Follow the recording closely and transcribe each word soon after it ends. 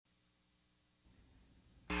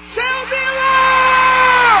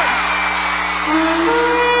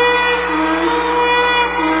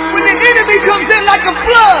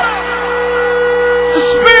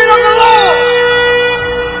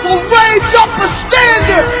a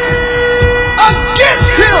standard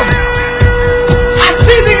against him. I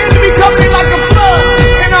see the enemy coming in like a flood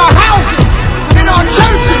in our houses, in our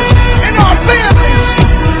churches, in our families.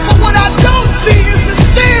 But what I don't see is the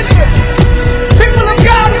standard. People of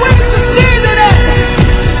God, where's the standard at?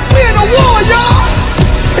 We're in a war, y'all.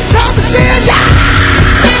 It's time to stand, y'all.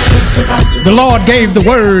 The Lord gave the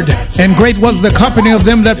word, and great was the company of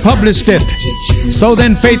them that published it. So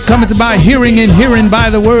then faith cometh by hearing, and hearing by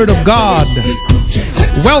the word of God.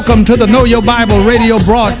 Welcome to the Know Your Bible radio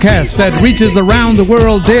broadcast that reaches around the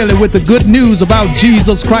world daily with the good news about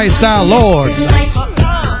Jesus Christ our Lord.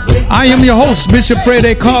 I am your host, Bishop Fred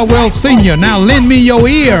A. Caldwell Sr. Now lend me your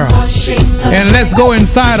ear, and let's go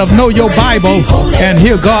inside of Know Your Bible and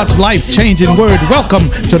hear God's life-changing word. Welcome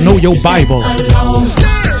to Know Your Bible.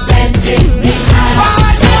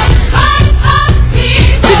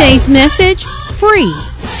 Today's message, free.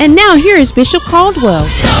 And now here is Bishop Caldwell.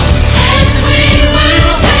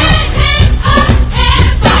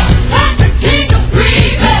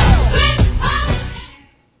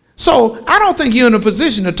 So I don't think you're in a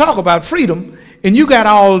position to talk about freedom, and you got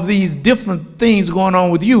all of these different things going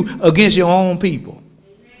on with you against your own people.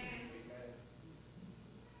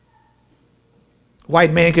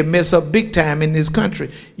 White man can mess up big time in this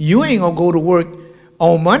country. You ain't gonna go to work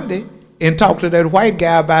on Monday and talk to that white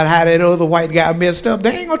guy about how that other white guy messed up.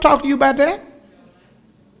 They ain't gonna talk to you about that.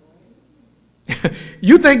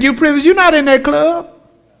 You think you're privileged? You're not in that club.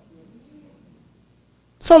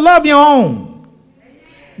 So love your own.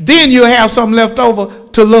 Then you'll have something left over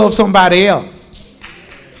to love somebody else.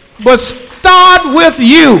 But start with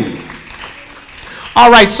you. All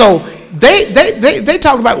right, so they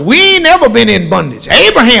talk about, we ain't never been in bondage.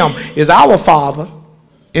 Abraham is our father.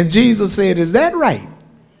 And Jesus said, is that right?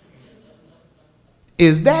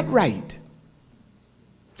 Is that right?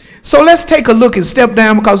 So let's take a look and step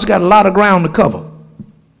down because we got a lot of ground to cover.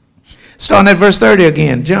 Starting at verse 30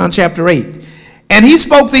 again, John chapter 8. And he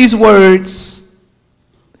spoke these words.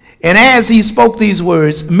 And as he spoke these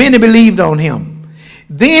words, many believed on him.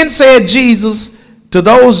 Then said Jesus to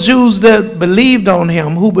those Jews that believed on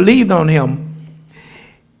him, who believed on him,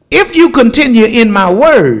 if you continue in my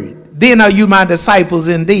word, then are you my disciples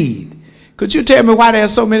indeed. Could you tell me why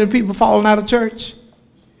there's so many people falling out of church?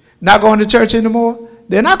 Not going to church anymore?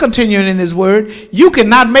 They're not continuing in his word. You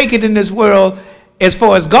cannot make it in this world as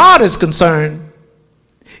far as God is concerned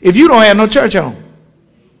if you don't have no church home.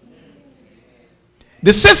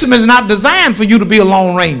 The system is not designed for you to be a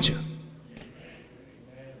lone ranger.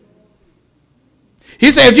 He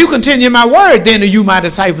said, if you continue my word, then are you my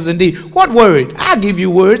disciples indeed. What word? I'll give you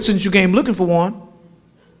word since you came looking for one.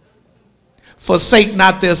 Forsake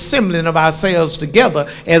not the assembling of ourselves together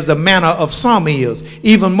as the manner of some is,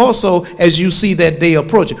 even more so as you see that day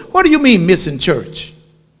approaching. What do you mean missing church?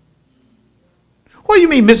 What do you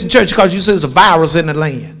mean missing church? Because you say there's a virus in the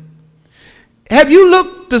land. Have you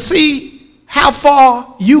looked to see how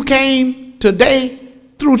far you came today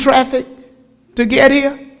through traffic to get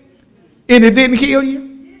here, and it didn't kill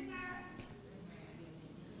you?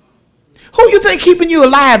 Who you think keeping you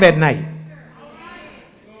alive at night?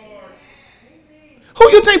 Who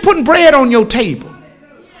you think putting bread on your table?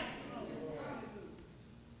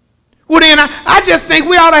 Well, then I just think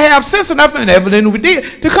we ought to have sense enough, and evidently we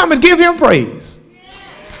did, to come and give him praise.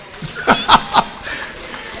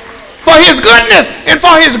 For his goodness and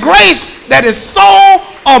for his grace that is so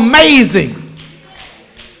amazing.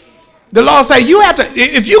 The Lord said, you have to,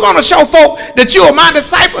 if you're going to show folk that you are my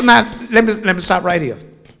disciple, now let me stop right here.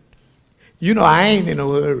 You know I ain't in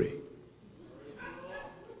no hurry.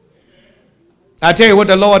 I tell you what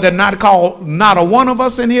the Lord did not call not a one of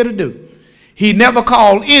us in here to do. He never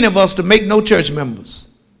called any of us to make no church members.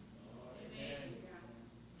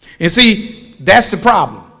 And see, that's the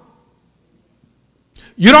problem.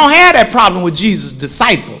 You don't have that problem with Jesus'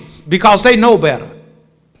 disciples because they know better,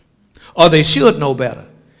 or they should know better.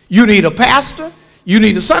 You need a pastor, you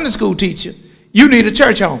need a Sunday school teacher, you need a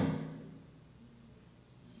church home.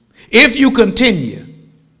 If you continue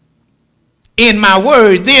in my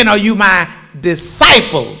word, then are you my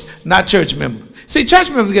disciples, not church members. See, church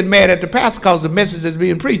members get mad at the pastor because the message is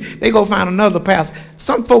being preached. They go find another pastor.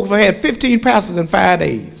 Some folks have had 15 pastors in 5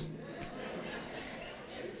 days.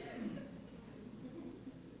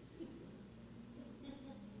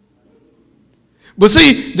 But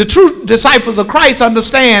see, the true disciples of Christ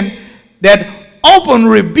understand that open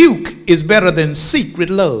rebuke is better than secret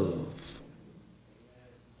love.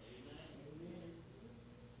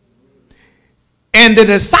 And the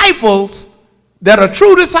disciples that are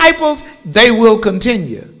true disciples, they will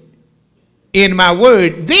continue in my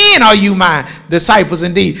word. Then are you my disciples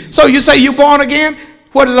indeed. So you say you're born again?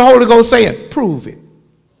 What is the Holy Ghost saying? Prove it.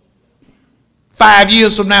 5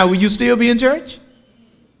 years from now, will you still be in church?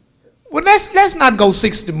 Well, let's not go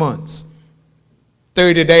 60 months.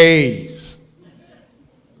 30 days.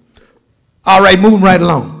 All right, moving right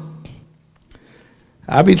along.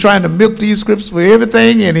 I'll be trying to milk these scriptures for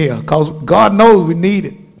everything in here because God knows we need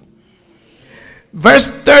it. Verse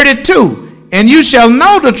 32, and you shall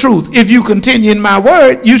know the truth. If you continue in my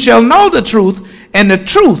word, you shall know the truth, and the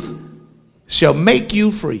truth shall make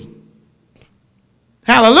you free.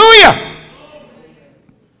 Hallelujah.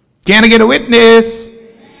 Can I get a witness?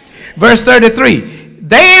 Verse 33,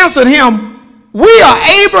 they answered him, we are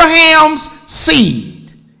Abraham's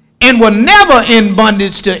seed and were never in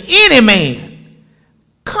bondage to any man.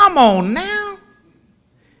 Come on now.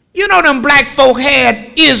 You know them black folk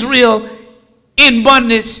had Israel in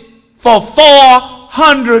bondage for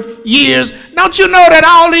 400 years. Don't you know that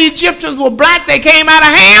all the Egyptians were black? They came out of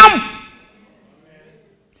Ham.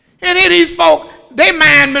 And here these folk, they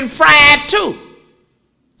mind been fried too.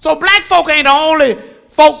 So black folk ain't the only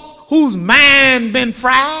folk whose mind been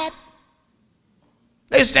fried.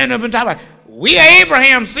 They stand up and talk like, we are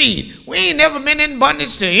Abraham's seed. We ain't never been in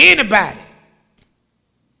bondage to anybody.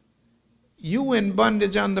 You in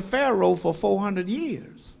bondage under Pharaoh for 400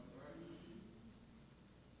 years.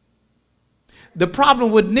 The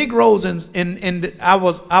problem with Negroes in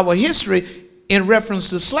our history in reference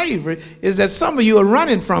to slavery is that some of you are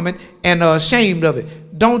running from it and are ashamed of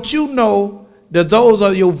it. Don't you know that those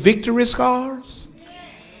are your victory scars?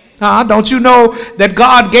 Don't you know that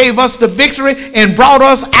God gave us the victory and brought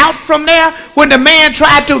us out from there? When the man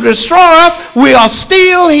tried to destroy us, we are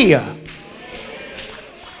still here.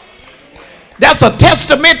 That's a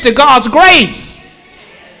testament to God's grace.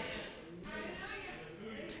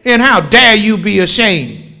 And how dare you be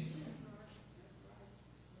ashamed?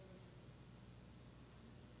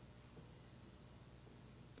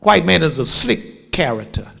 White man is a slick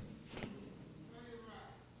character.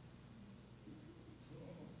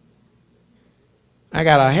 I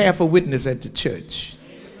got a half a witness at the church.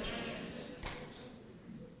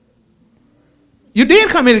 You did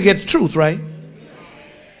come here to get the truth, right?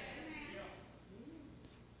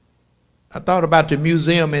 I thought about the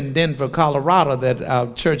museum in Denver, Colorado that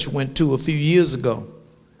our church went to a few years ago.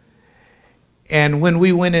 And when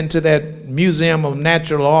we went into that Museum of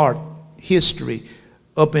Natural Art History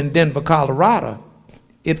up in Denver, Colorado,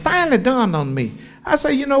 it finally dawned on me. I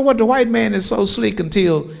said, you know what? The white man is so slick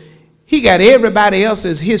until he got everybody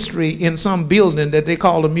else's history in some building that they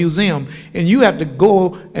call a museum, and you have to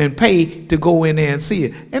go and pay to go in there and see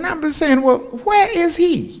it. And I'm just saying, well, where is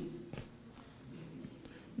he?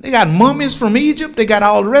 They got mummies from Egypt. They got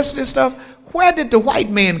all the rest of this stuff. Where did the white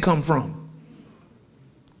man come from?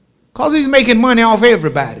 Because he's making money off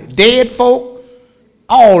everybody. Dead folk,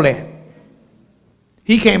 all that.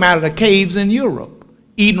 He came out of the caves in Europe,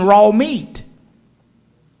 eating raw meat.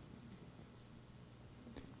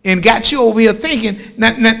 And got you over here thinking,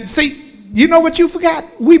 now, see, you know what you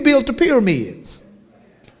forgot? We built the pyramids.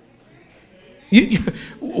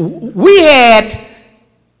 We had,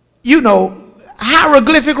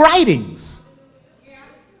 hieroglyphic writings.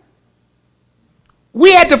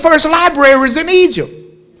 We had the first libraries in Egypt.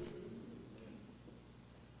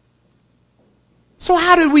 So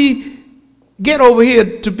how did we get over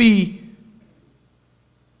here to be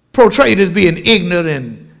portrayed as being ignorant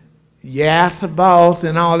and Yathabaoth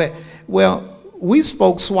and all that? Well, we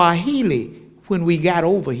spoke Swahili when we got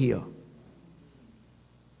over here.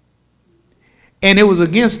 And it was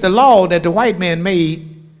against the law that the white man made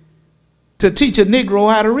to teach a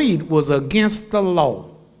Negro how to read. Was against the law.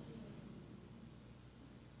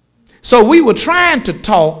 So we were trying to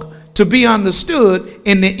talk to be understood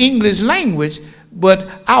in the English language, but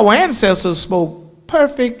our ancestors spoke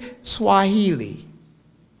perfect Swahili.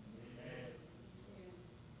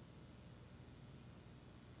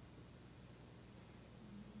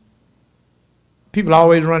 People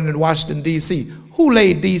always running to Washington, D.C. Who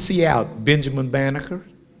laid D.C. out? Benjamin Banneker.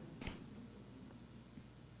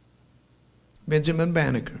 Benjamin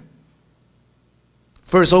Banneker.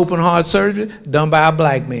 First open heart surgery done by a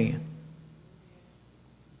black man.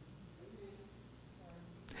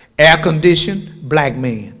 Air conditioned, black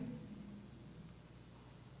man.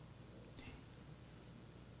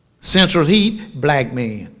 Central heat, black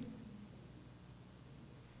man.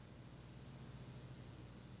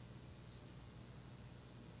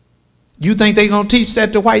 You think they're going to teach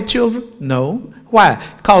that to white children? No. Why?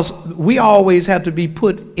 Because we always have to be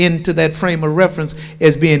put into that frame of reference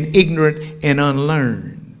as being ignorant and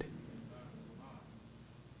unlearned.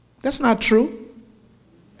 That's not true.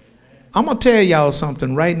 I'm going to tell y'all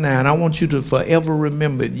something right now, and I want you to forever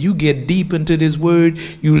remember it. You get deep into this word,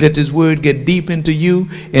 you let this word get deep into you,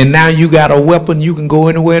 and now you got a weapon you can go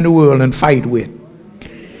anywhere in the world and fight with.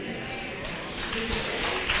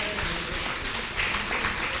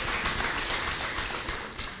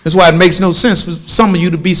 That's why it makes no sense for some of you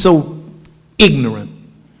to be so ignorant.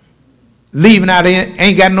 Leaving out there,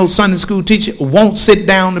 ain't got no Sunday school teacher, won't sit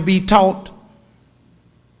down to be taught.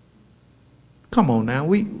 Come on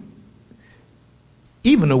now,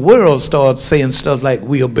 even the world starts saying stuff like,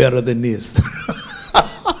 we are better than this.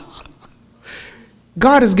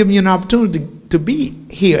 God has given you an opportunity to be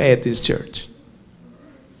here at this church.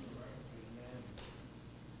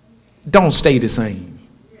 Don't stay the same.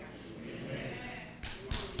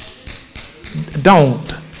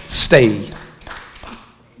 Don't stay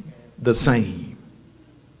the same.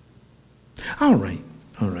 All right.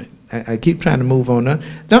 I keep trying to move on.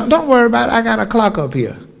 Don't worry about it. I got a clock up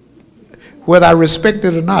here. Whether I respect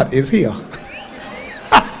it or not, it's here.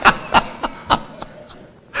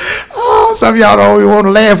 Oh, some of y'all don't even want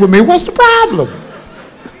to laugh with me. What's the problem?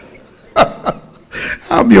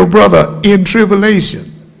 I'm your brother in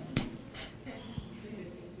tribulation.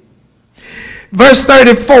 Verse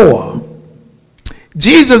 34.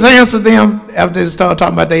 Jesus answered them after they started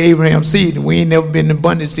talking about the Abraham seed, and we ain't never been in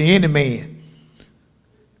bondage to any man.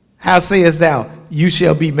 How sayest thou, you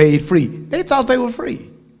shall be made free? They thought they were free.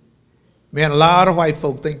 Man, a lot of white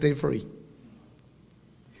folk think they're free.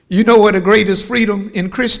 You know where the greatest freedom in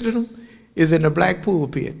Christendom is? In the black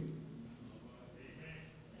pulpit.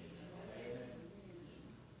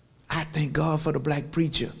 I thank God for the black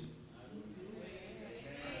preacher.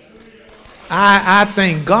 I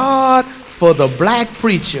thank God for the black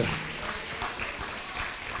preacher.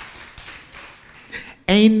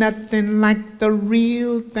 Ain't nothing like the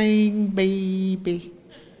real thing, baby.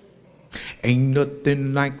 Ain't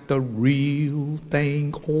nothing like the real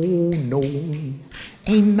thing. Oh no.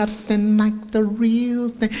 Ain't nothing like the real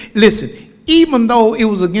thing. Listen, even though it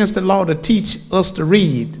was against the law to teach us to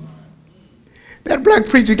read, that black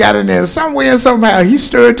preacher got in there somewhere and somehow he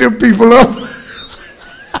stirred them people up.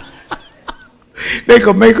 They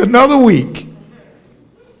could make another week.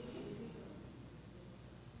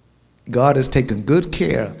 God has taken good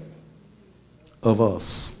care of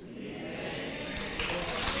us.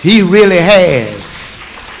 He really has.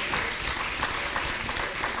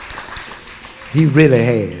 He really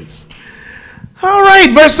has. All right,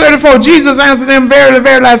 verse 34. Jesus answered them, verily,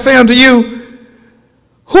 verily, I say unto you,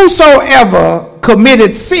 whosoever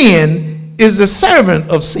committed sin is the servant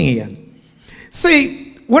of sin. See,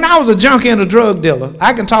 when I was a junkie and a drug dealer,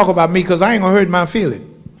 I can talk about me because I ain't going to hurt my feelings.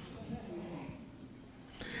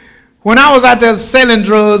 When I was out there selling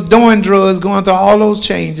drugs, doing drugs, going through all those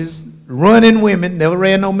changes, running women, never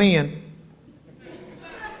ran no men.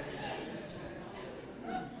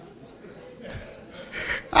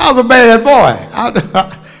 I was a bad boy.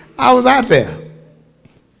 I was out there.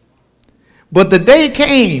 But the day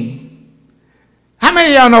came, how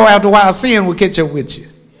many of y'all know after a while sin will catch up with you?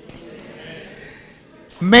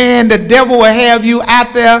 Man, the devil will have you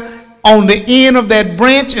out there on the end of that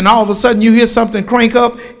branch, and all of a sudden you hear something crank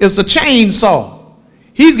up. It's a chainsaw.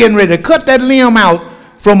 He's getting ready to cut that limb out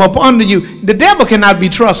from up under you. The devil cannot be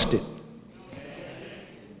trusted.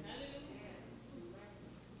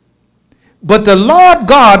 But the Lord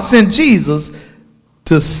God sent Jesus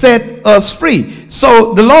to set us free.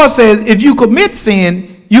 So the Lord says, if you commit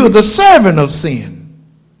sin, you are the servant of sin.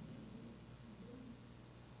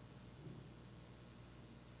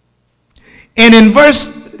 And in verse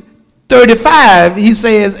 35, he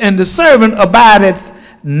says, and the servant abideth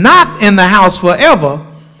not in the house forever,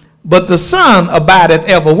 but the Son abideth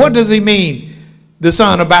ever. What does he mean, the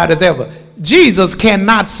Son abideth ever? Jesus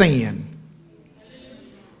cannot sin.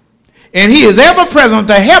 And he is ever present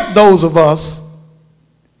to help those of us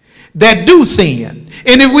that do sin.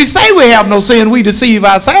 And if we say we have no sin, we deceive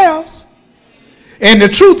ourselves. And the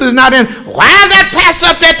truth is not in, why is that pastor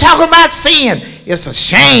up there talking about sin? It's a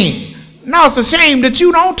shame. No, it's a shame that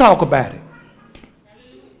you don't talk about it.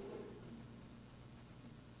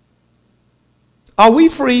 Are we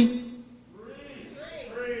free?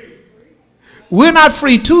 We're not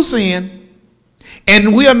free to sin,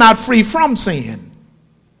 and we are not free from sin.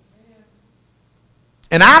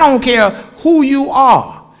 And I don't care who you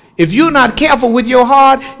are. If you're not careful with your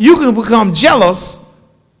heart, you can become jealous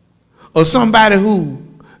of somebody who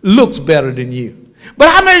looks better than you. But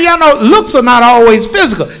how many of y'all know looks are not always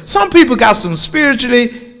physical? Some people got some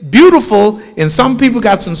spiritually beautiful, and some people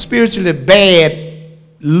got some spiritually bad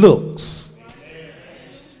looks.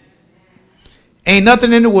 Ain't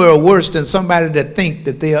nothing in the world worse than somebody that think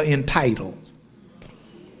that they are entitled.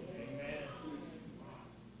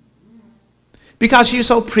 Because you're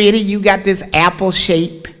so pretty, you got this apple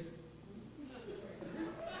shape.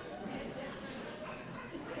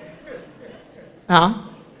 Huh?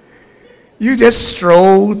 You just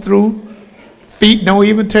stroll through, feet don't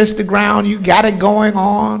even touch the ground, you got it going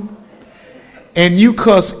on, and you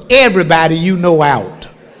cuss everybody you know out.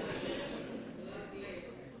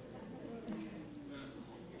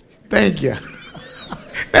 Thank you.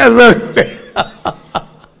 That's ugly.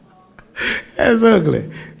 That's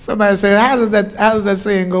ugly. Somebody said, how does that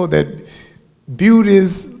saying go, that beauty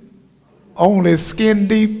is only skin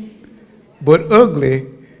deep, but ugly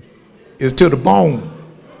is to the bone?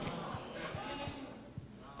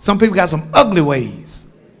 Some people got some ugly ways.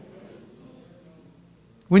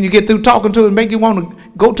 When you get through talking to it, make you want to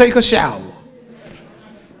go take a shower.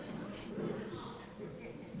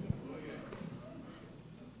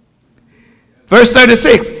 Verse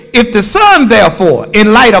 36, if the Son, therefore,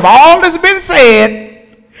 in light of all that's been said,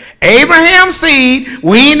 Abraham's seed,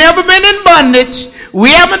 we ain't never been in bondage,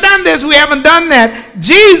 we haven't done this, we haven't done that.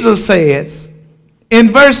 Jesus says in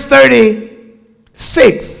verse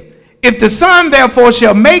 36, if the Son, therefore,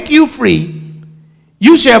 shall make you free,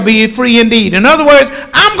 you shall be free indeed. In other words,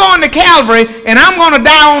 I'm going to Calvary and I'm going to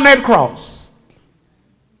die on that cross.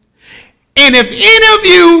 And if any of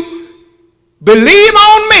you believe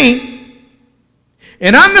on me,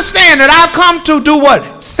 and understand that I've come to do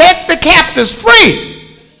what? Set the captives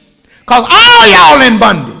free. Because all y'all in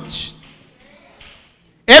bondage.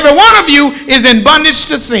 Every one of you is in bondage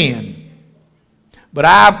to sin. But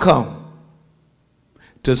I've come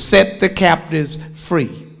to set the captives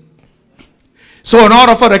free. So in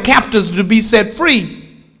order for the captives to be set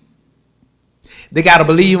free, they got to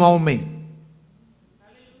believe on me.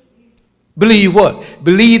 Believe what?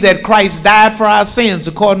 Believe that Christ died for our sins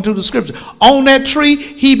according to the scripture. On that tree,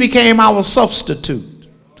 he became our substitute.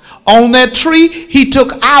 On that tree, he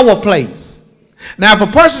took our place. Now, if a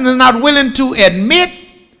person is not willing to admit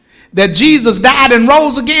that Jesus died and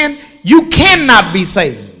rose again, you cannot be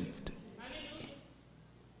saved.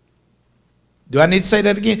 Do I need to say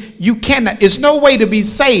that again? You cannot. There's no way to be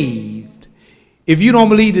saved if you don't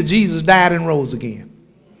believe that Jesus died and rose again.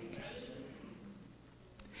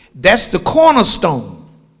 That's the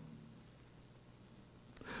cornerstone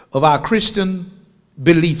of our Christian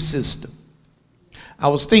belief system. I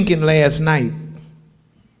was thinking last night,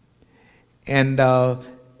 and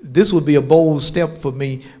this would be a bold step for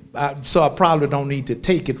me, so I probably don't need to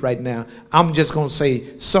take it right now. I'm just going to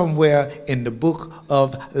say somewhere in the book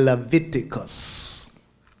of Leviticus.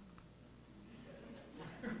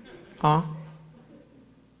 Huh?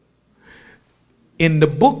 In the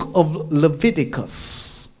book of Leviticus,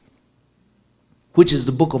 which is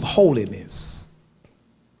the book of holiness,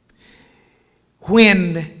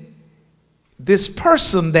 when this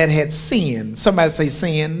person that had sinned, somebody say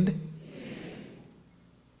sinned,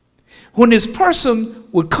 when this person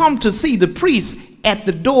would come to see the priest at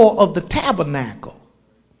the door of the tabernacle,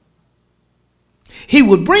 he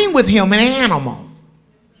would bring with him an animal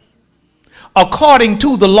according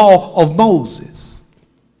to the law of Moses.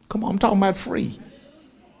 Come on, I'm talking about free.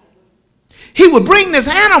 He would bring this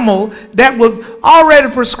animal that was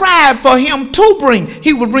already prescribed for him to bring.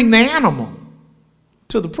 He would bring the animal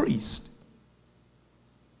to the priest.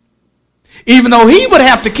 Even though he would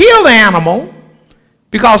have to kill the animal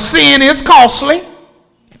because sin is costly.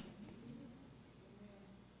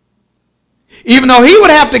 Even though he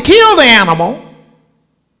would have to kill the animal,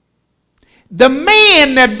 the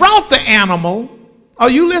man that brought the animal, are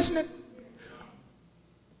you listening?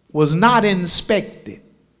 Was not inspected.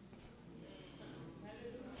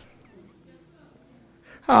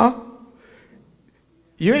 Huh?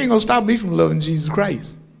 You ain't going to stop me from loving Jesus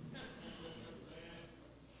Christ.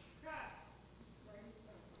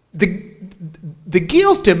 The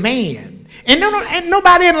guilty man. And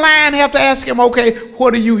nobody in line have to ask him, okay,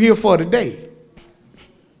 what are you here for today?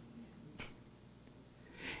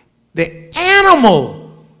 The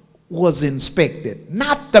animal was inspected,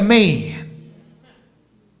 not the man.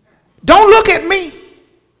 Don't look at me.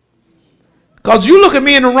 Because you look at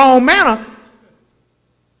me in the wrong manner,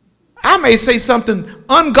 I may say something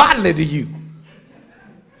ungodly to you.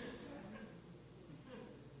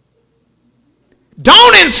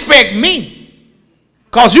 Don't inspect me,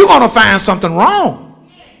 because you're going to find something wrong.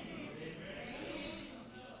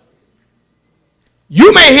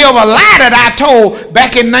 You may hear of a lie that I told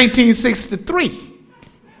back in 1963.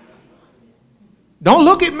 Don't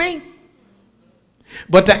look at me.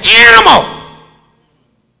 But the animal,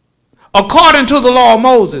 according to the law of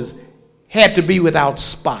Moses, had to be without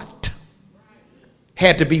spot.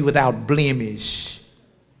 Had to be without blemish.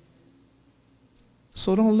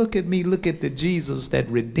 So don't look at me, look at the Jesus that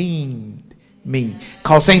redeemed me.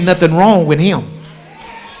 Because ain't nothing wrong with him.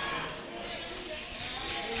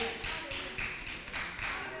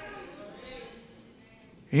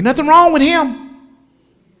 Ain't nothing wrong with him.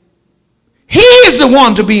 He is the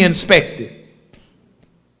one to be inspected.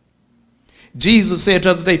 Jesus said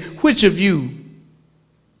the other day, which of you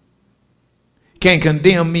can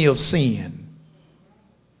condemn me of sin?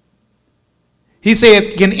 He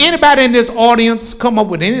said, can anybody in this audience come up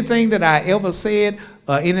with anything that I ever said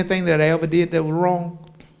or anything that I ever did that was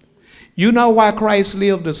wrong? You know why Christ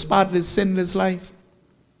lived a spotless, sinless life?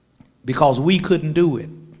 Because we couldn't do it.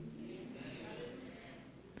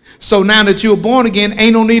 So now that you're born again,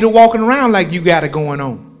 ain't no need of walking around like you got it going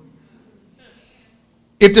on.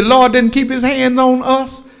 If the Lord didn't keep his hand on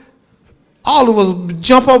us, all of us would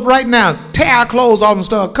jump up right now, tear our clothes off and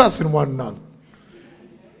start cussing one another.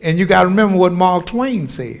 And you got to remember what Mark Twain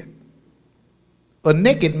said. A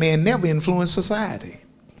naked man never influenced society.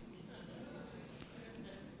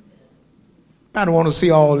 I don't want to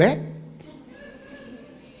see all that.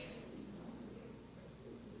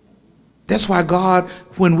 That's why God,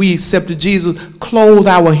 when we accepted Jesus, clothed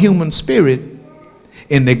our human spirit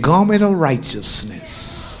in the garment of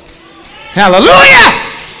righteousness. Hallelujah!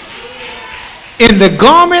 In the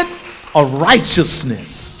garment of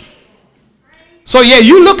righteousness. So yeah,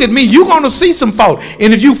 you look at me, you're going to see some fault.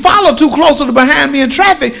 And if you follow too closely behind me in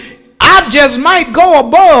traffic, I just might go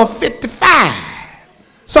above 55.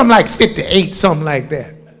 Something like 58, something like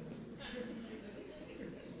that.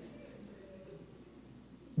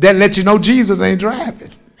 That let you know Jesus ain't driving.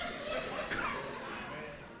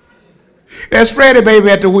 That's Freddie baby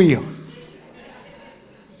at the wheel.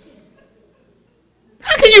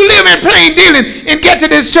 How can you live in plain dealing and get to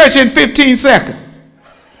this church in 15 seconds?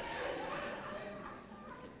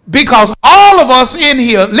 Because all of us in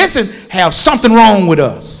here, listen, have something wrong with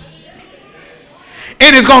us.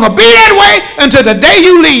 And it's going to be that way until the day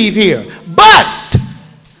you leave here. But,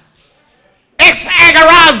 ex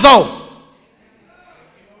agorazo.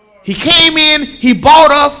 He came in, he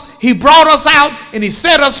bought us, he brought us out, and he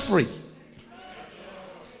set us free.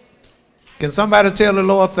 Can somebody tell the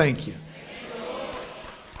Lord thank you?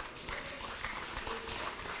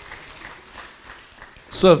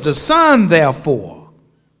 So if the Son, therefore,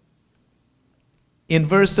 in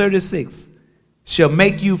verse 36, shall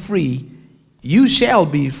make you free, you shall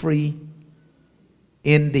be free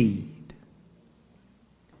indeed.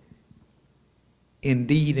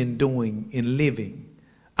 Indeed, in doing, in living.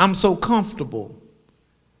 I'm so comfortable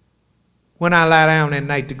when I lie down at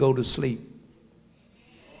night to go to sleep.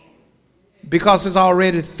 Because it's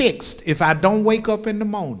already fixed. If I don't wake up in the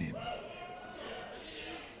morning,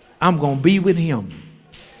 I'm going to be with him.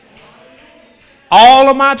 All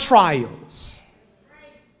of my trials,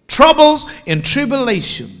 troubles, and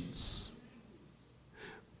tribulations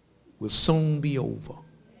will soon be over.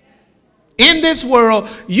 In this world,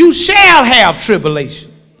 you shall have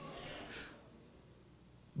tribulation.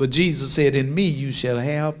 But Jesus said, in me you shall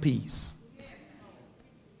have peace.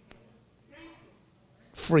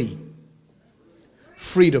 Free.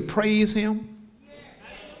 Free to praise him.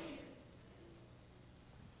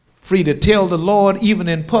 Free to tell the Lord even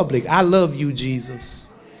in public, I love you, Jesus.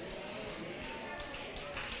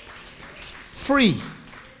 Free.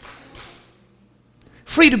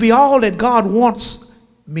 Free to be all that God wants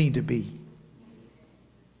me to be.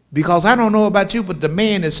 Because I don't know about you, but the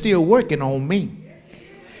man is still working on me.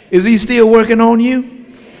 Is he still working on you?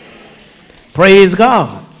 Praise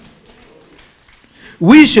God.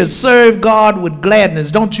 We should serve God with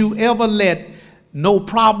gladness. Don't you ever let no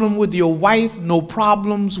problem with your wife, no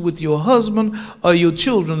problems with your husband or your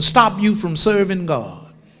children stop you from serving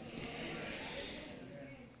God.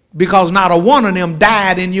 Because not a one of them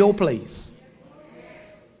died in your place.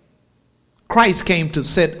 Christ came to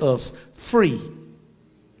set us free.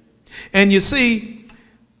 And you see,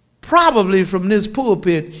 probably from this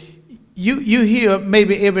pulpit, you hear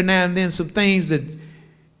maybe every now and then some things that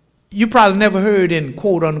you probably never heard in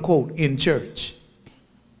quote unquote in church.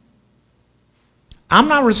 I'm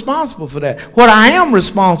not responsible for that. What I am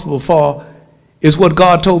responsible for is what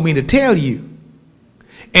God told me to tell you.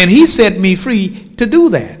 And he set me free to do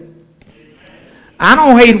that. I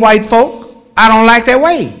don't hate white folk. I don't like their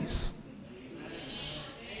ways.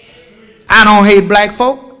 I don't hate black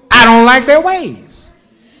folk. I don't like their ways.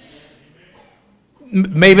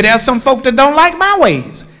 Maybe there's some folk that don't like my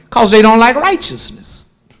ways because they don't like righteousness.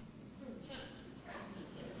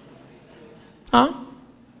 Huh?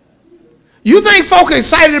 You think folk are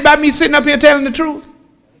excited about me sitting up here telling the truth?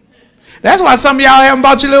 That's why some of y'all haven't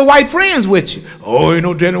brought your little white friends with you. Oh, ain't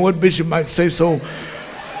no telling what Bishop might say so.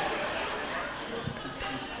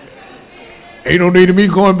 Ain't no need of me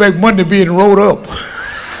going back Monday being rolled up.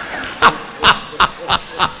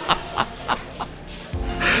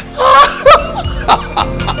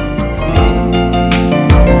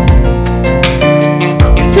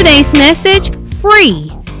 Today's message,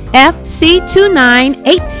 free.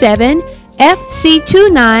 FC2987.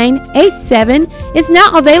 FC2987 is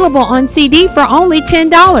now available on CD for only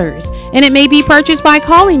 $10, and it may be purchased by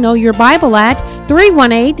calling Know Your Bible at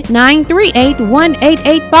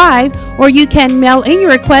 318-938-1885, or you can mail in your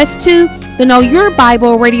request to the Know Your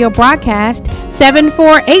Bible radio broadcast,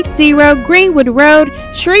 7480 Greenwood Road,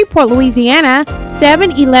 Shreveport, Louisiana,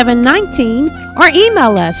 71119, or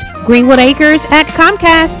email us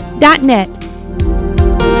greenwoodacres@comcast.net.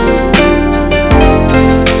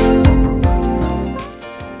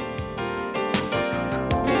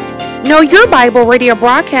 Know Your Bible radio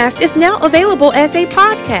broadcast is now available as a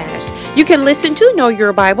podcast. You can listen to Know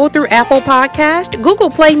Your Bible through Apple Podcast, Google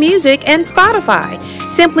Play Music, and Spotify.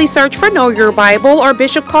 Simply search for Know Your Bible or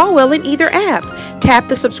Bishop Caldwell in either app. Tap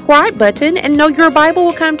the subscribe button and Know Your Bible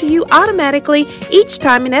will come to you automatically each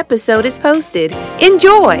time an episode is posted.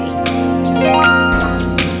 Enjoy!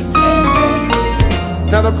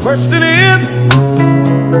 Now the question is,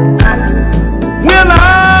 will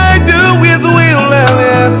I do His will? And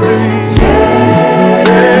the answer is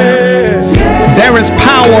yeah. There is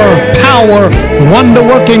power,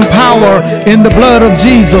 wonder-working power in the blood of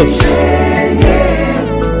Jesus.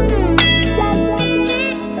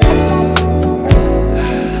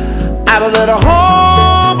 I was at a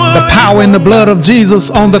home. The power in the blood of Jesus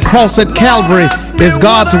on the cross at Calvary is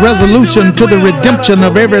God's resolution to the redemption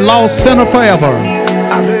of every lost sinner forever.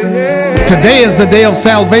 Today is the day of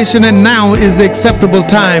salvation, and now is the acceptable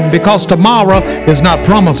time, because tomorrow is not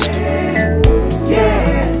promised.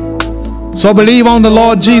 So believe on the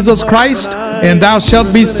Lord Jesus Christ, and thou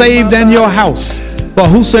shalt be saved and your house. For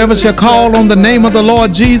whosoever shall call on the name of the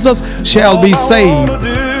Lord Jesus shall be saved.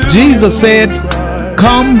 Jesus said,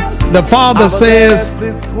 come. The Father says,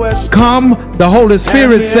 come. The Holy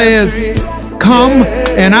Spirit says, come.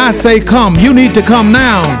 And I say, come. You need to come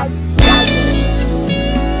now.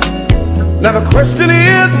 Now the question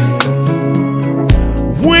is,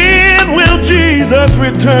 when will Jesus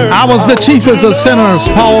return? I was the chiefest of sinners,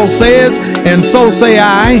 Paul says, and so say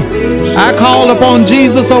I. I called upon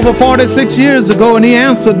Jesus over 46 years ago, and he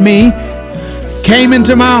answered me, came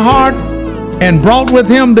into my heart, and brought with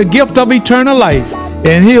him the gift of eternal life.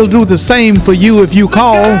 And he'll do the same for you if you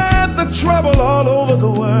call. Got the trouble all over the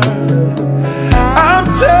world. I'm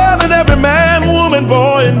telling every man, woman,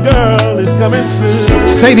 boy, and girl is coming soon.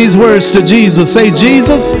 Say these words to Jesus. Say,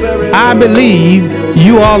 Jesus, I believe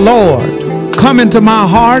you are Lord. Come into my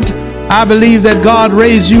heart. I believe that God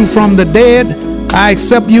raised you from the dead. I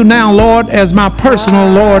accept you now, Lord, as my personal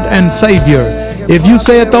Lord and Savior. If you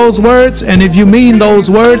said those words, and if you mean those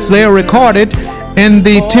words, they are recorded in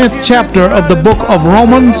the 10th chapter of the book of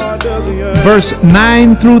Romans, verse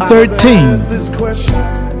 9 through 13.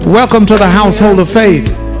 Welcome to the household of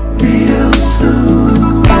faith.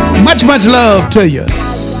 Much, much love to you.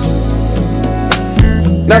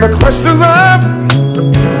 Now the questions are,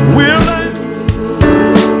 will I?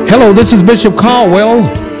 Hello, this is Bishop Caldwell,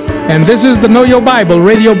 and this is the Know Your Bible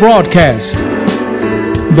radio broadcast.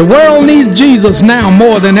 The world needs Jesus now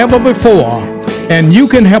more than ever before, and you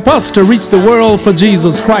can help us to reach the world for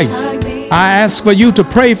Jesus Christ. I ask for you to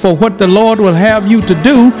pray for what the Lord will have you to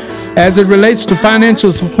do as it relates to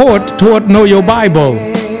financial support toward Know Your Bible.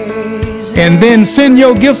 And then send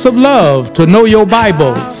your gifts of love to Know Your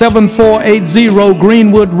Bible, 7480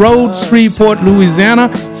 Greenwood Road, Shreveport,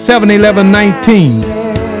 Louisiana, 71119.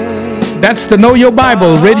 That's the Know Your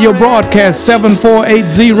Bible radio broadcast,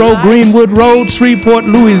 7480 Greenwood Road, Shreveport,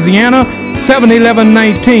 Louisiana,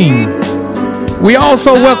 71119. We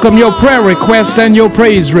also welcome your prayer requests and your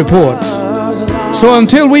praise reports. So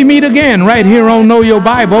until we meet again right here on Know Your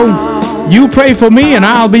Bible, you pray for me and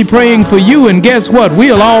I'll be praying for you, and guess what?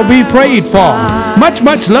 We'll all be prayed for. Much,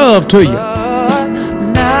 much love to you.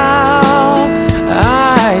 Now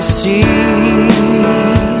I see